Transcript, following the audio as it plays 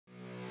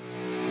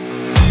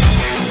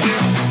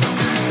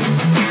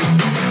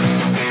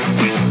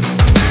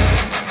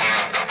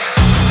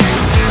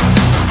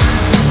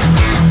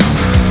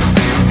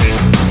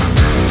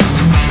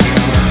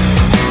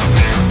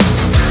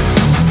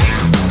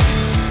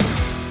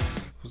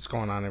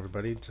going on,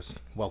 everybody? Just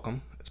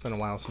welcome. It's been a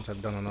while since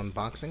I've done an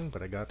unboxing,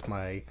 but I got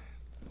my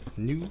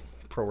new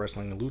Pro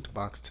Wrestling Loot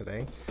box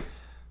today.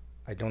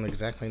 I don't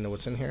exactly know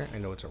what's in here. I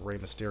know it's a Rey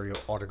Mysterio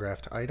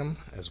autographed item,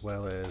 as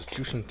well as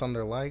Jushin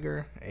Thunder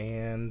Liger,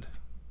 and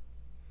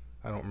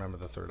I don't remember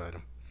the third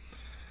item.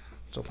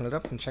 Let's open it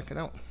up and check it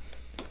out.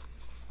 I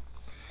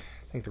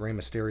think the Rey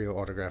Mysterio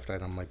autographed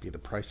item might be the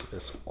price of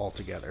this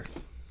altogether.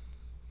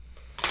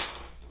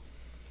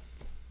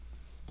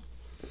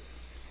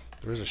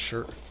 There is a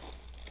shirt.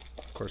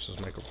 Of course,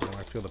 there's Michael Cole.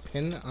 I feel the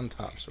pin on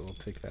top, so we'll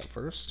take that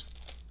first.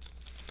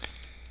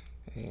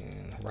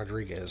 And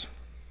Rodriguez.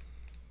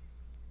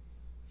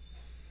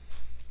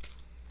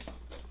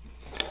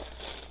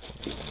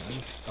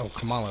 And, oh,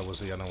 Kamala was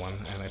the other one,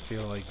 and I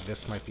feel like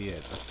this might be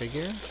it. A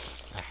figure?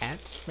 A hat,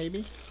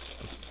 maybe?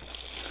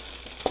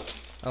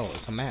 Oh,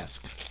 it's a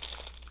mask.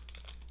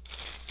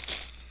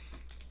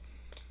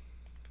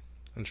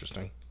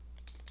 Interesting.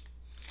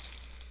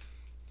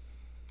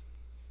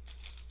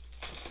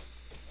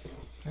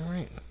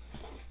 Alright.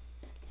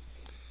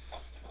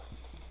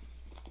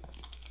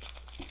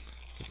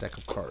 It's a deck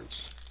of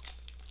cards.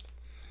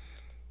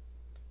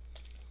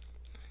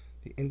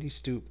 The Indie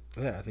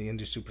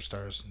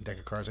Superstars deck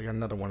of cards. I got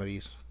another one of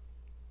these.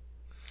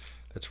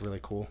 That's really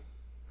cool.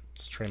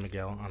 It's Trey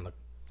Miguel on the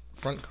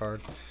front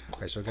card.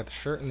 Alright, so I got the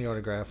shirt and the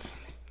autograph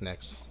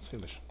next. Let's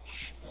save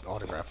the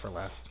autograph for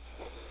last.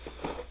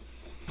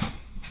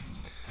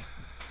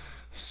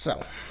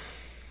 So,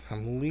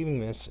 I'm leaving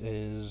this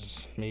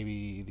as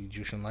maybe the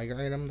Jushin Liger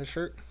item, the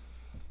shirt.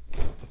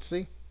 Let's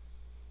see.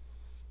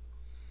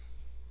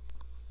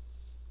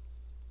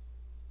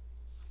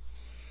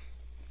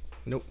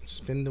 Nope.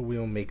 Spin the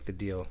wheel, make the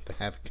deal. The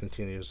Havoc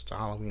continues. It's a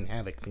Halloween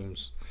Havoc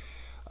themes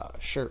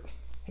shirt.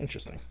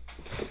 Interesting.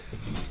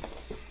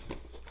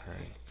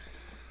 Alright.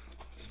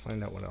 Let's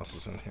find out what else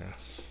is in here.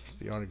 It's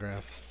the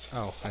autograph.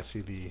 Oh, I see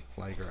the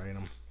Liger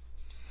item.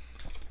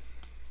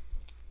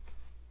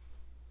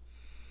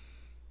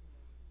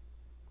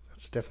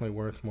 It's definitely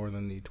worth more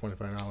than the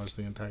 $25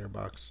 the entire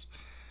box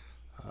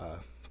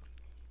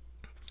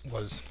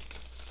was.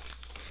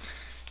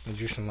 The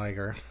Jushin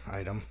Liger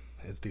item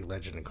is the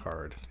Legend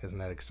card. Isn't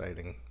that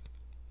exciting?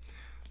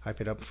 Hype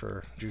it up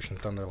for Jushin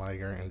Thunder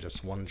Liger and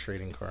just one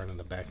trading card in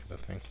the back of the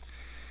thing.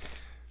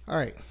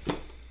 Alright.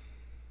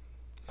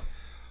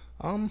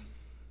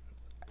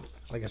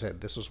 Like I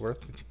said, this was worth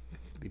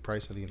the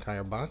price of the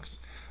entire box.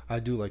 I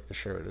do like the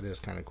shirt. It is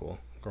kind of cool.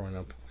 Growing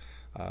up,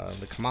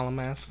 the Kamala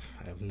mask,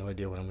 I have no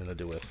idea what I'm going to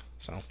do with.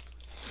 So,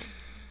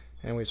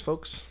 anyways,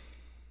 folks,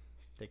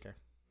 take care.